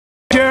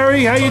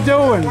Jerry. How you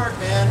doing? Good work,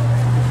 man.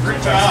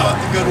 Great job.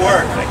 Good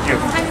work. Thank you.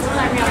 Hi, Mrs.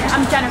 Labriola.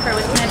 I'm Jennifer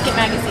with Connecticut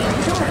Magazine.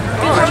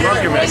 Oh, I love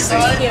your magazine.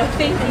 Thank you.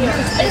 Thank you.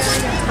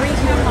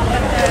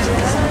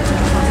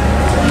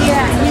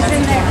 Yeah, he's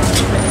in there.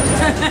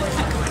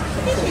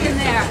 He's in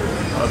there.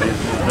 Well,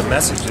 the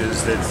message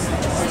is that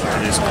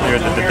it is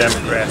clear that the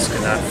Democrats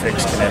cannot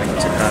fix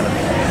Connecticut's economy.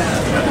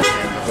 And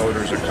the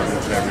voters are coming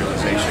to that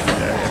realization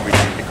every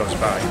day that goes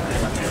by.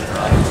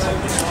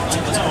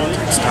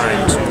 It's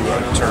time to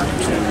turn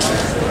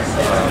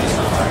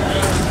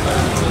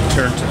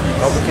to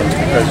Republicans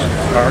because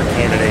our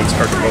candidates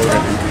are devoted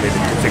and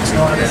committed to fixing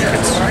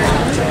Connecticut's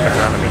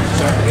economy.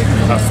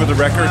 For the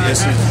record,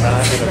 this is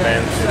not an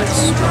event.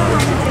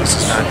 This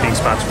is not being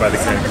sponsored by the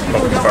Connecticut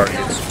Republican Party.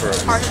 It's for a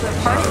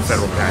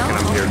federal PAC, and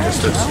I'm here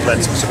just to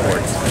lend some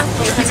support.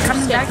 He's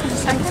coming back in a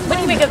second. What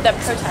do you make of the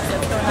protest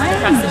that's going on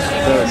across the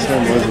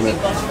street?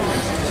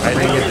 I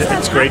think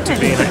it's great to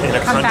be in a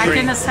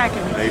country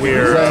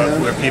where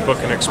people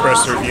can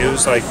express their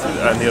views, like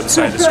on the other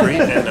side of the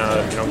street, and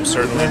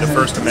certainly the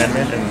First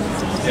Amendment and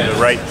the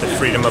right to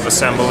freedom of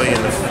assembly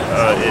and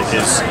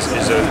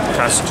is a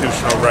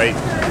constitutional right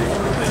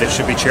that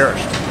should be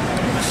cherished.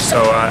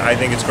 So I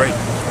think it's great.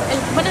 And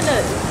one of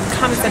the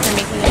comments that they're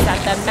making is that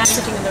the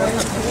messaging of the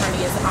Republican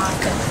Party is off,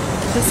 and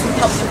this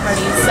Republican Party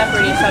is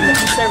separated from the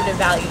conservative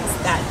values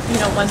that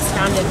once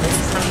founded this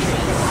country.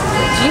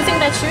 Do you think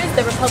that's true? Is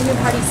the Republican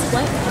Party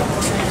split?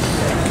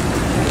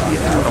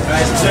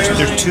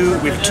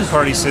 We have a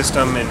two-party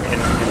system,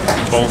 and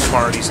both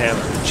parties have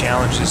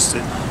challenges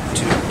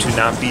to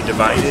not be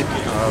divided.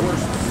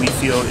 We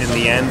feel in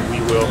the end we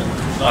will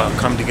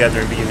come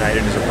together and be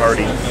united as a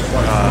party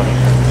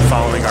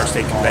following our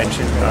state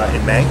convention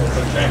in May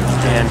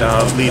and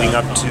leading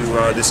up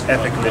to this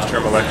epic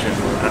midterm election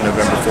on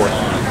November 4th.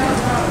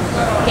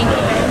 Thank you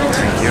very much.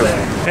 Thank you.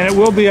 And it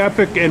will be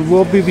epic, and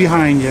we'll be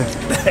behind you.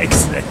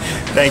 Thanks.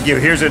 Thank you.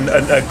 Here's a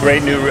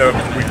great new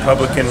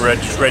Republican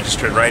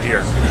registrant right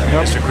here,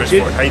 Mr. Chris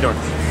Ford. How you doing?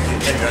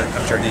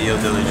 I'm sure.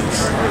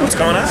 What's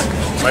going on?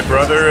 My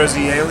brother is a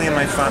Yale, and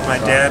my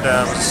dad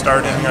was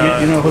starting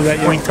you know who that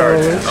young point guard.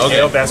 fellow is? Okay.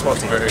 Yale basketball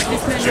team.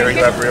 Jerry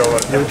Labriola.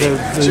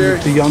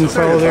 The young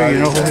fellow there, you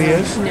know who he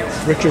is?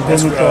 Richard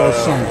Blumenthal's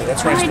son.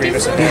 That's Reince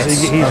Priebus.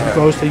 He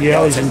goes to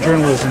Yale. He's in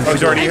journalism. Oh,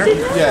 he's already here?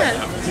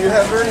 Yeah. Do you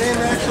have her name,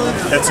 actually?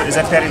 Is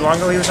that Patty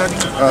Longo he was talking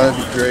to? That'd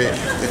be great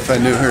if I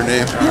knew her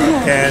name.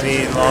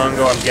 Patty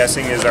Longo, I'm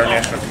guessing, is our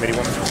national committee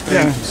woman.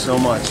 Yeah. Thank you so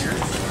much.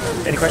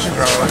 Any questions?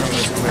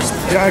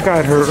 Yeah, I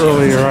got her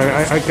earlier.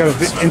 I got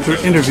an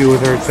interview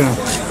with her too.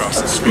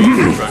 Across the street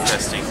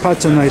protesting.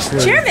 Pat's a nice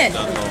lady. Chairman!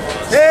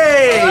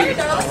 Hey!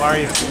 How are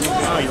you?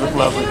 Oh, you look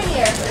lovely.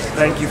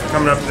 Thank you for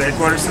coming up to the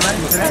headquarters tonight.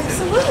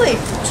 Absolutely.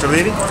 Mr.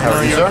 Levy, how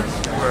are you, sir?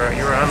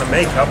 You were on the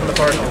make, helping the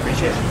party.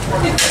 Appreciate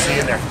it. See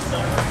you in there.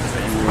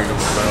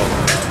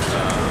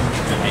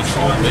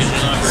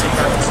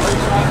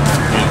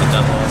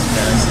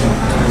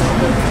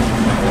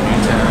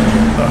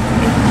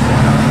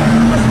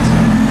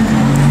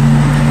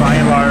 By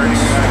and large,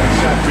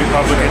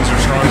 Republicans are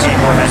strong in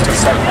momentum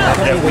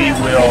that we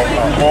will,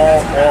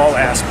 all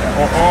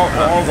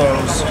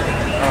those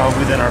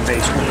within our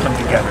base will come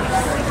together.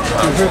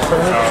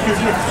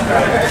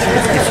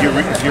 If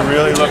you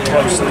really look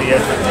closely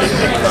at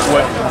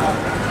what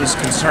is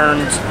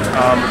concerned,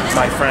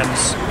 my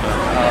friends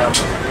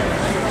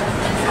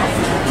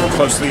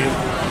closely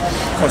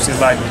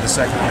allied with the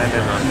Second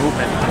Amendment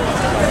movement,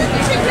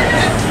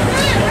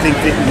 I think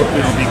that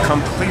it will become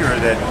clear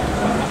that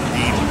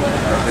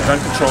the gun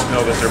control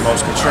bill that they're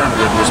most concerned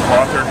with was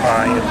authored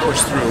by and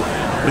pushed through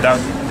without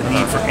the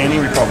need for any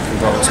Republican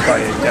votes by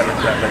a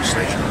Democrat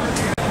legislature.